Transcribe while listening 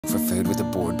For food with a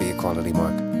bordbia quality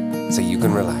mark, so you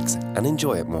can relax and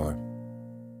enjoy it more.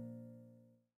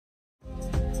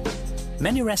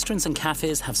 Many restaurants and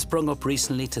cafes have sprung up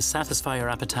recently to satisfy our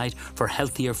appetite for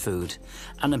healthier food,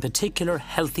 and in particular,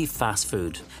 healthy fast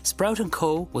food. Sprout &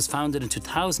 Co. was founded in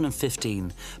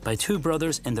 2015 by two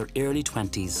brothers in their early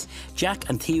 20s, Jack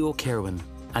and Theo Kirwan,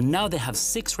 and now they have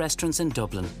 6 restaurants in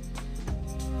Dublin.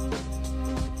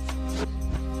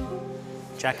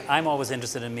 Jack, I'm always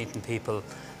interested in meeting people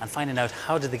and finding out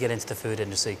how did they get into the food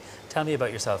industry. Tell me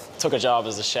about yourself. Took a job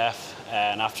as a chef,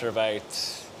 and after about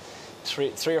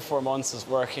three or 4 months of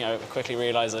working, I quickly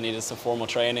realised I needed some formal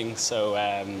training. So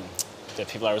the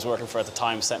people I was working for at the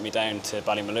time sent me down to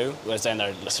Ballymaloe. I was down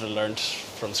there, sort of learned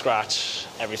from scratch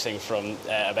everything from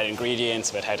about ingredients,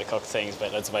 about how to cook things,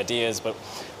 about loads of ideas. But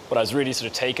what I was really sort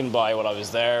of taken by while I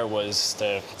was there was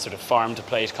the sort of farm to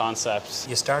plate concept.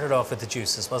 You started off with the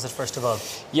juices, was it, first of all?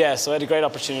 Yeah, so I had a great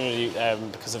opportunity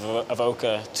because of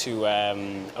Avoca to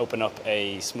open up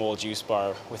a small juice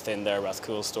bar within their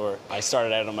Rathcoole store. I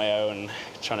started out on my own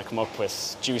trying to come up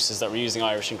with juices that were using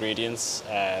Irish ingredients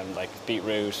like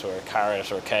beetroot or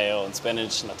carrot or kale and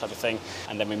spinach and that type of thing.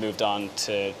 And then we moved on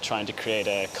to trying to create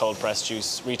a cold pressed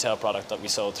juice retail product that we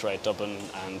sold throughout Dublin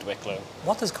and Wicklow.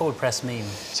 What does cold press mean?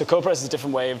 So cold press is a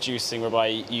different way of juicing whereby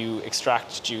you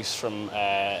extract juice from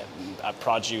a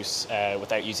produce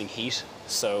without using heat.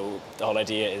 So the whole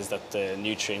idea is that the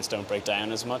nutrients don't break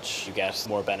down as much. You get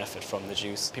more benefit from the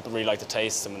juice. People really like the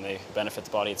taste, and when they benefit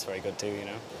the body, it's very good too, you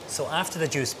know. So after the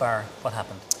juice bar, what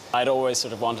happened? I'd always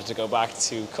sort of wanted to go back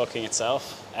to cooking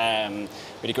itself. We had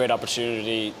a great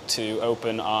opportunity to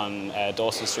open on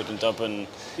Dawson Street in Dublin.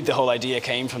 The whole idea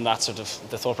came from that sort of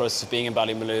the thought process of being in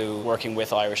Ballymaloe, working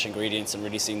with Irish ingredients and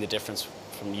really seeing the difference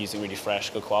from using really fresh,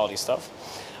 good quality stuff.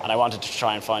 And I wanted to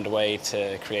try and find a way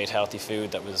to create healthy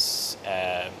food that was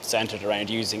centred around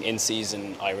using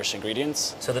in-season Irish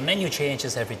ingredients. So the menu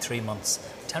changes every 3 months.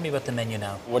 Tell me about the menu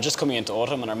now. We're just coming into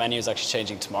autumn and our menu is actually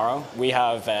changing tomorrow. We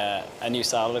have a new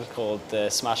salad called the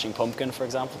Smashing Pumpkin, for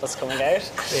example, that's coming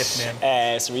out. Great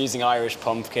name. So we're using Irish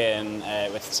pumpkin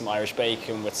with some Irish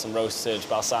bacon, with some roasted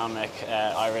balsamic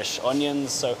Irish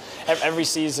onions. So every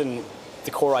season, the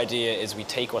core idea is we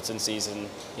take what's in season,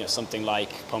 you know, something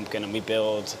like pumpkin, and we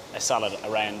build a salad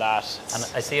around that. And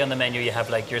I see on the menu you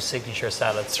have like your signature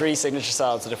salads. 3 signature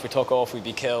salads that if we took off, we'd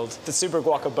be killed. The Super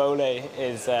Guacamole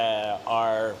is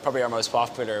probably our most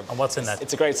popular. And what's in that?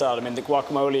 It's a great salad. I mean, the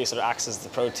guacamole sort of acts as the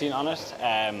protein on it,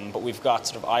 but we've got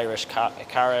sort of Irish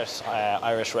carrot,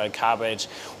 Irish red cabbage.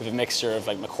 We have a mixture of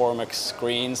like McCormack's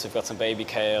greens. We've got some baby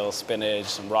kale, spinach,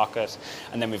 some rocket,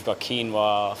 and then we've got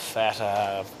quinoa,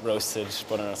 feta, roasted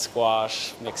butternut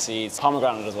squash, mixed seeds,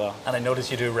 pomegranate as well. And I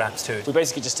notice you do wraps too. We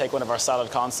basically just take one of our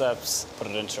salad concepts, put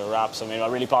it into a wrap. So I mean, a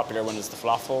really popular one is the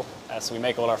falafel. So we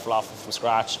make all our falafel from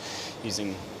scratch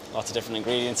using lots of different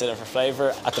ingredients in it for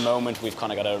flavour. At the moment, we've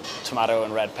kind of got a tomato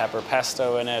and red pepper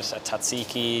pesto in it, a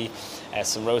tzatziki,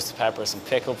 some roasted peppers, some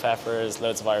pickled peppers,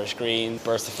 loads of Irish green,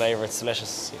 burst of flavour, it's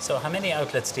delicious. So how many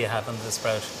outlets do you have under the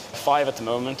Sprout? 5 at the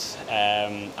moment,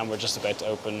 and we're just about to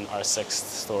open our 6th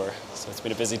store. So it's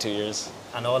been a busy 2 years.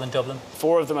 And all in Dublin?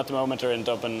 4 of them at the moment are in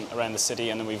Dublin, around the city,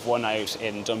 and then we've one out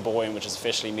in Dunboyne, which is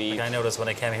officially Meath. Like I noticed when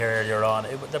I came here earlier on,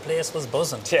 the place was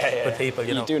buzzing with people,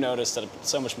 you know. You do notice that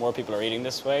so much more people are eating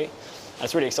this way. And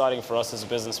it's really exciting for us as a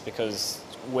business because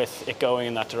with it going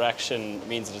in that direction it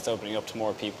means that it's opening up to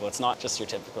more people. It's not just your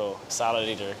typical salad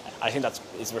eater. I think that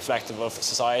is reflective of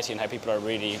society and how people are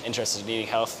really interested in eating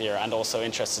healthier and also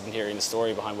interested in hearing the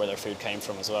story behind where their food came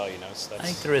from as well, you know. So I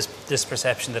think there is this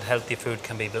perception that healthy food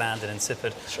can be bland and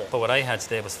insipid, sure. But what I had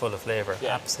today was full of flavour,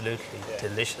 absolutely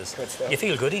delicious. You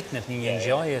feel good eating it and you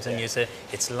enjoy it and you say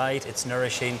it's light, it's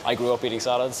nourishing. I grew up eating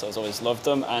salads, so I've always loved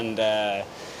them, and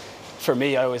for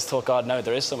me, I always thought, God, no,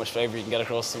 there is so much flavour you can get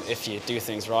across them if you do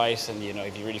things right and, you know,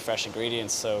 if you really fresh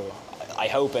ingredients. So I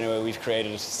hope, anyway, we've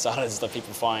created salads that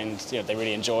people find, you know, they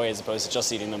really enjoy as opposed to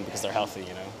just eating them because they're healthy,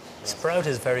 you know. Sprout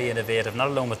is very innovative, not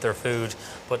alone with their food,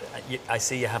 but I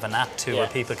see you have an app too where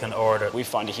people can order. We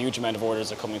find a huge amount of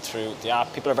orders are coming through the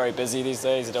app. People are very busy these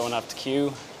days, they don't have to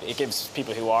queue. It gives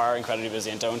people who are incredibly busy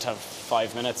and don't have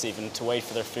 5 minutes even to wait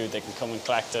for their food, they can come and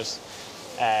collect it.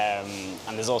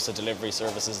 And there's also delivery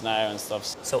services now and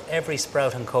stuff. So every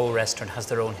Sprout & Co restaurant has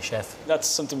their own chef? That's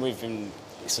something we've been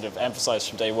sort of emphasised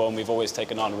from day one. We've always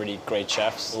taken on really great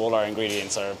chefs. All our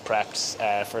ingredients are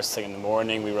prepped first thing in the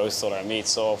morning. We roast all our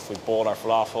meats off, we boil our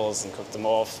falafels and cook them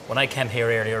off. When I came here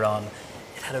earlier on,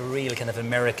 it It had a real kind of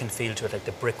American feel to it, like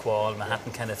the brick wall,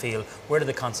 Manhattan kind of feel. Where did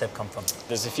the concept come from?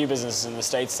 There's a few businesses in the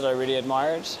States that I really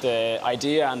admired. The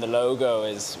idea and the logo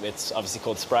it's obviously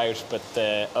called Sprout, but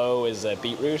the O is a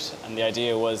beetroot, and the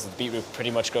idea was the beetroot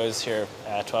pretty much grows here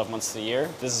 12 months of the year.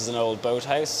 This is an old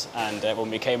boathouse, and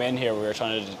when we came in here, we were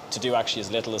trying to do actually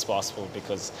as little as possible,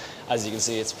 because as you can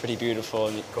see, it's pretty beautiful,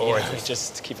 and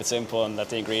just keep it simple and let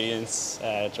the ingredients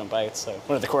jump out. So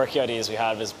one of the quirky ideas we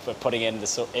had was putting in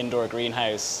this indoor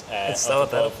greenhouse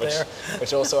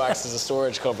which also acts as a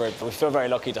storage cupboard. But we feel very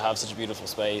lucky to have such a beautiful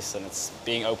space, and it's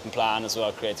being open plan as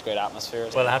well creates a great atmosphere.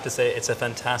 Well, I have to say it's a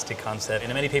fantastic concept.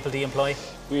 And how many people do you employ?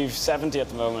 We've 70 at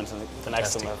the moment, and the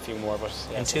next one will have a few more. But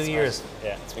yeah, in 2 years?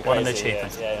 Yeah, it's been what an crazy.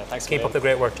 achievement. Yeah. Thanks. Keep up the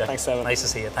great work, Jack. Thanks, Evan. Nice to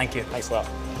see you. Thank you. Thanks a lot.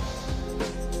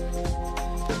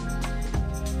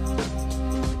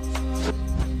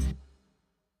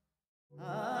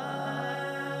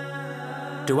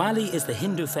 Diwali is the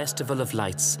Hindu festival of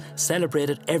lights,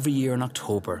 celebrated every year in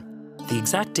October. The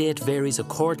exact date varies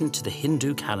according to the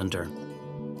Hindu calendar.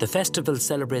 The festival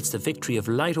celebrates the victory of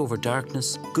light over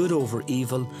darkness, good over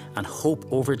evil, and hope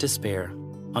over despair.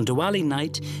 On Diwali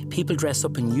night, people dress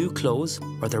up in new clothes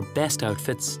or their best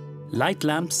outfits, light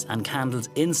lamps and candles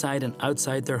inside and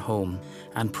outside their home,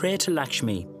 and pray to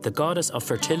Lakshmi, the goddess of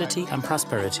fertility and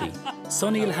prosperity.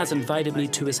 Sunil has invited me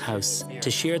to his house to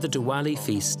share the Diwali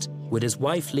feast with his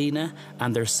wife Leena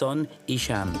and their son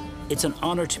Ishan. It's an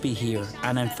honour to be here,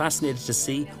 and I'm fascinated to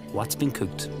see what's been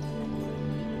cooked.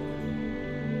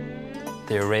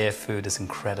 The array of food is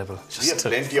incredible. We have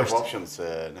plenty of options,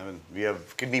 Neven. We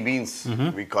have kidney beans,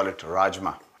 we call it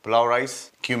rajma. Pulao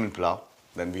rice, cumin pulao.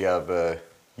 Then we have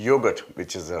yogurt,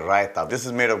 which is a raita. This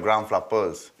is made of ground flour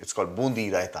pearls. It's called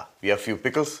bundi raita. We have few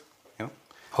pickles, you know.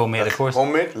 Homemade, of course.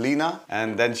 Homemade, Leena.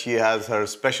 And then she has her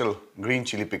special green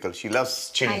chili pickle. She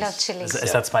loves chilies. I love chilies.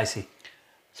 Is that spicy?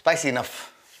 Spicy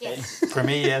enough. Yes. For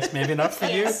me, yes. Maybe not for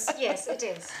you? Yes, it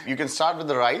is. You can start with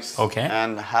the rice. Okay.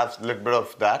 And have a little bit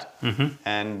of that.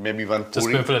 And maybe one puri. Just a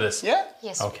spoonful of this? Yeah.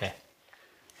 Yes. Okay.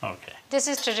 Okay. This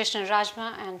is traditional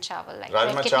rajma and chawal.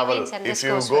 Rajma chawal. If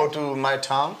you go to my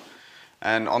town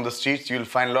and on the streets,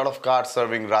 you'll find a lot of carts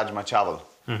serving rajma chawal.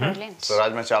 Brilliant. So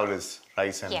rajma chawal is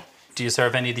rice and... Yeah. Do you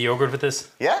serve any of the yogurt with this?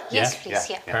 Yeah? Yes, please,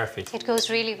 yeah. Perfect. It goes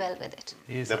really well with it.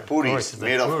 The puris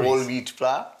made of whole wheat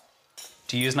flour.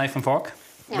 Do you use knife and fork?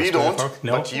 No. We don't,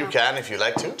 No. but you can if you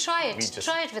like to. Try it.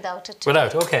 Try it without it.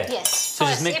 Without, okay. Yes. So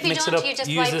just If you mix it don't, up, you just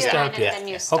use wipe this your to hand help you. and then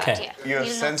you start, Okay. yeah. Your You'll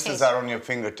not senses taste are on your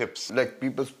fingertips. Like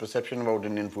people's perception about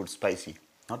Indian food, spicy.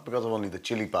 Not because of only the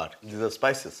chili part. These are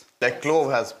spices. Like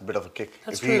clove has a bit of a kick.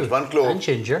 That's if you true. eat one clove, And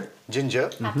ginger.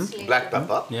 Absolutely. black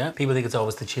pepper. Yeah. People think it's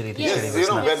always the chili. The Yes, chili you was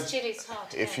know, not. when- chili is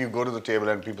hot. If you go to the table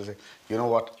and people say, you know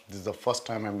what, this is the first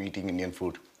time I'm eating Indian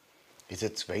food. Is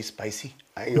it very spicy?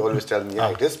 I always tell them,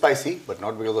 yeah, it is spicy, but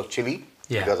not because of chili,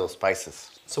 because of spices.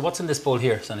 So what's in this bowl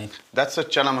here, Sunny? That's a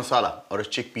chana masala or a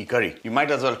chickpea curry. You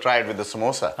might as well try it with the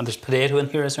samosa. And there's potato in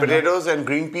here, is there? Potatoes and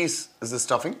green peas is the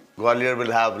stuffing. Gwalior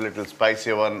will have a little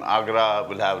spicier one. Agra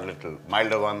will have a little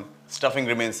milder one. Stuffing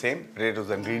remains same, potatoes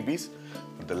and green peas.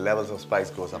 But the levels of spice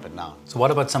goes up and down. So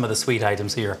what about some of the sweet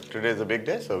items here? Today is a big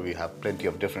day, so we have plenty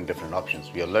of different options.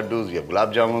 We have laddus, we have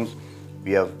gulab jamuns,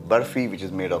 we have barfi, which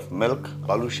is made of milk,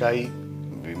 balushai.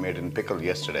 We made in pickle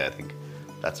yesterday, I think.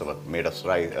 That's what made of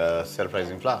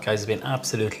self-rising flour. Guys, it's been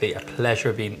absolutely a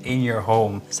pleasure being in your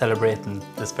home celebrating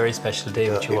this very special day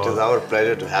with you all. It is our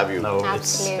pleasure to have you. No,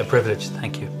 Absolutely. it's a privilege.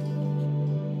 Thank you.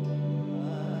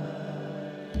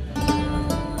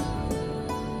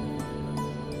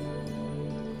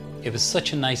 It was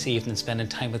such a nice evening spending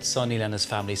time with Sunil and his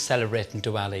family celebrating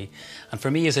Diwali. And for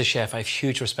me as a chef, I have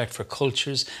huge respect for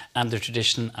cultures and their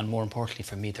tradition, and more importantly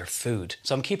for me, their food.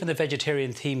 So I'm keeping the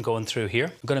vegetarian theme going through here.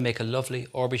 I'm going to make a lovely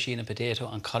aubergine and potato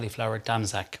and cauliflower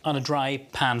damzak. On a dry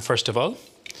pan, first of all,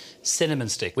 cinnamon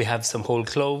stick. We have some whole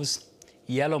cloves,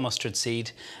 yellow mustard seed,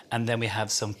 and then we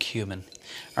have some cumin.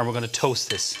 And we're going to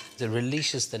toast this. It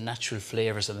releases the natural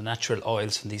flavours and the natural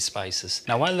oils from these spices.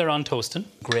 Now, while they're on toasting,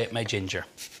 grate my ginger.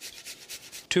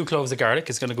 2 cloves of garlic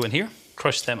is going to go in here.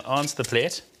 Crush them onto the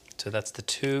plate. So that's the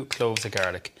 2 cloves of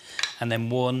garlic. And then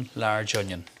 1 large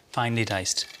onion, finely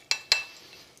diced.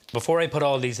 Before I put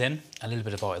all these in, a little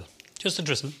bit of oil. Just a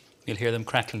drizzle. You'll hear them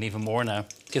crackling even more now.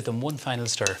 Give them 1 final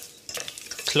stir.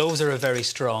 Cloves are a very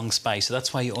strong spice, so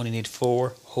that's why you only need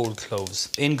 4 whole cloves.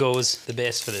 In goes the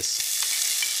base for this.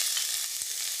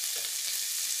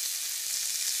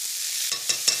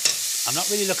 I'm not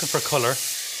really looking for colour.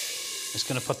 I'm just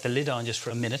going to put the lid on just for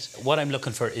a minute. What I'm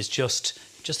looking for is just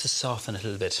to soften it a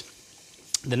little bit.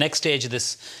 The next stage of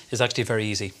this is actually very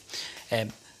easy.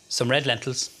 Some red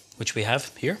lentils, which we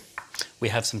have here. We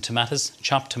have some tomatoes,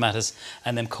 chopped tomatoes,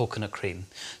 and then coconut cream.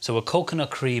 So what coconut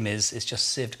cream is just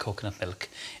sieved coconut milk.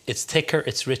 It's thicker,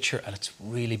 it's richer, and it's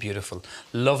really beautiful.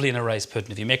 Lovely in a rice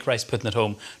pudding. If you make rice pudding at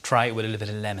home, try it with a little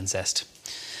bit of lemon zest.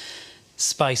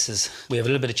 Spices. We have a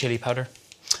little bit of chili powder.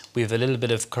 We have a little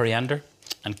bit of coriander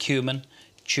and cumin,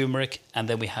 turmeric, and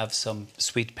then we have some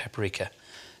sweet paprika.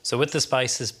 So with the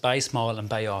spices, buy small and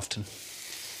buy often.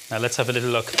 Now let's have a little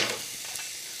look.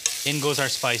 In goes our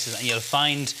spices, and you'll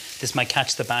find this might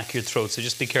catch the back of your throat, so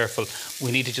just be careful.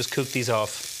 We need to just cook these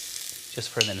off just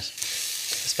for a minute,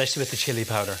 especially with the chili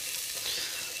powder.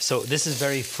 So this is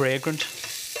very fragrant.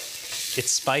 It's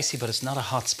spicy, but it's not a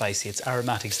hot spicy. It's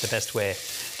aromatic, is the best way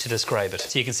to describe it.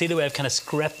 So you can see the way I've kind of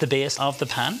scraped the base of the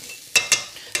pan.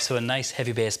 So a nice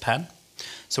heavy base pan.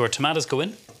 So our tomatoes go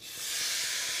in,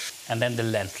 and then the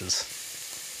lentils.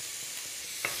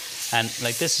 And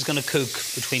like this is going to cook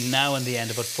between now and the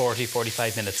end about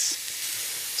 40-45 minutes.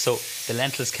 So the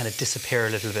lentils kind of disappear a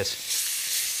little bit.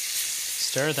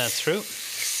 Stir that through.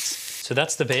 So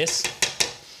that's the base,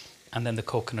 and then the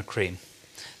coconut cream.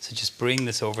 So just bring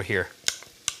this over here.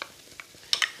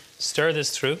 Stir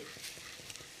this through.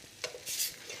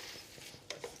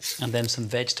 And then some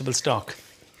vegetable stock.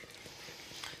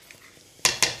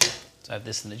 So I have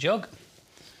this in the jug.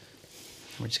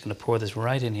 We're just going to pour this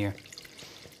right in here.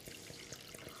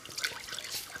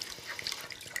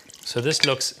 So this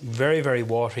looks very, very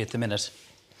watery at the minute,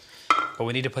 but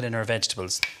we need to put in our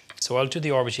vegetables. So I'll do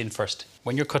the aubergine first.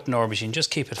 When you're cutting aubergine, just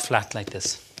keep it flat like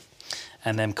this,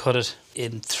 and then cut it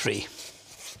in 3.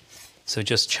 So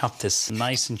just chop this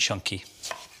nice and chunky.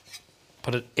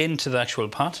 Put it into the actual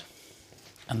pot,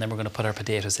 and then we're going to put our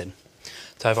potatoes in.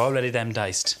 So I've already them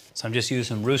diced. So I'm just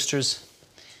using roosters.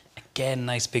 Again,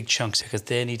 nice big chunks because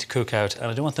they need to cook out, and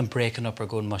I don't want them breaking up or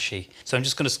going mushy. So I'm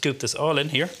just going to scoop this all in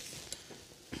here.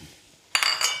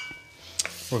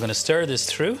 We're going to stir this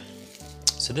through.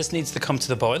 So this needs to come to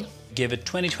the boil. Give it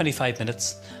 20-25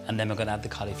 minutes, and then we're going to add the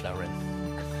cauliflower in.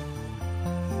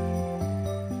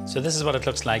 So this is what it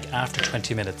looks like after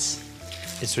 20 minutes.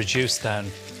 It's reduced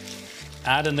down.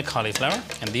 Add in the cauliflower,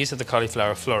 and these are the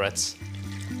cauliflower florets,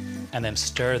 and then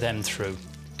stir them through.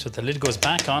 So the lid goes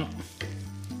back on,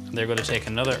 and they're going to take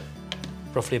another,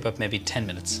 roughly about maybe 10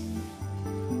 minutes.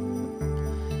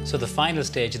 So the final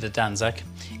stage of the danzak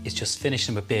is just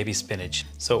finishing with baby spinach.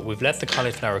 So we've let the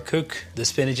cauliflower cook, the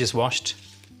spinach is washed,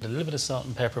 a little bit of salt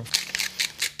and pepper.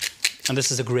 And this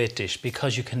is a great dish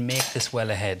because you can make this well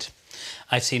ahead.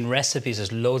 I've seen recipes,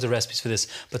 there's loads of recipes for this,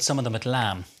 but some of them with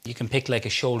lamb. You can pick like a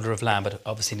shoulder of lamb, but it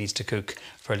obviously needs to cook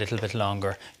for a little bit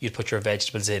longer. You'd put your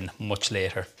vegetables in much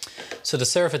later. So to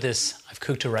serve with this, I've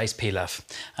cooked a rice pilaf,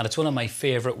 and it's one of my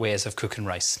favourite ways of cooking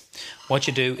rice. What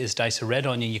you do is dice a red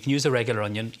onion. You can use a regular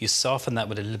onion. You soften that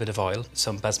with a little bit of oil,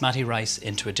 some basmati rice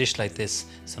into a dish like this,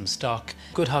 some stock,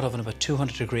 good hot oven about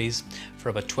 200 degrees for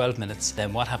about 12 minutes.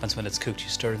 Then what happens when it's cooked? You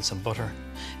stir in some butter,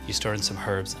 you stir in some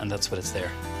herbs, and that's what it's there.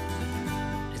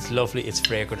 It's lovely, it's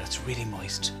fragrant, it's really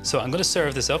moist. So I'm going to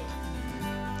serve this up.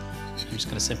 I'm just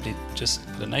going to simply just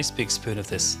put a nice big spoon of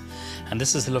this. And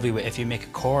this is the lovely way, if you make a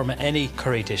korma, any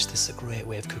curry dish, this is a great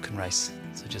way of cooking rice.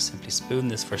 So just simply spoon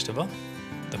this first of all.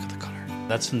 Look at the colour.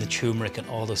 That's from the turmeric and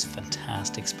all those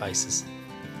fantastic spices.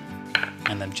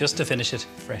 And then just to finish it,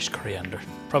 fresh coriander.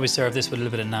 Probably serve this with a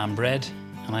little bit of naan bread.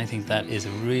 And I think that is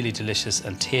a really delicious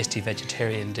and tasty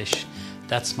vegetarian dish.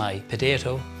 That's my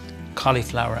potato,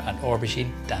 cauliflower and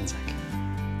aubergine danzak.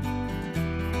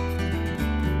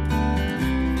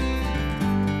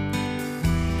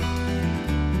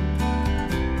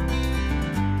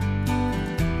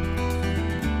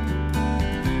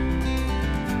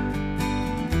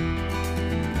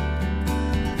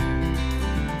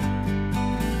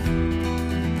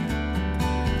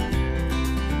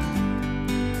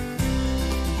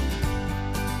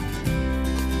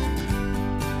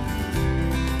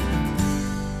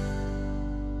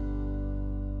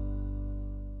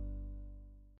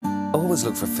 Always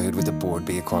look for food with the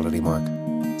bordbia quality mark,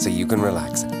 so you can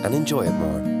relax and enjoy it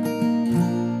more.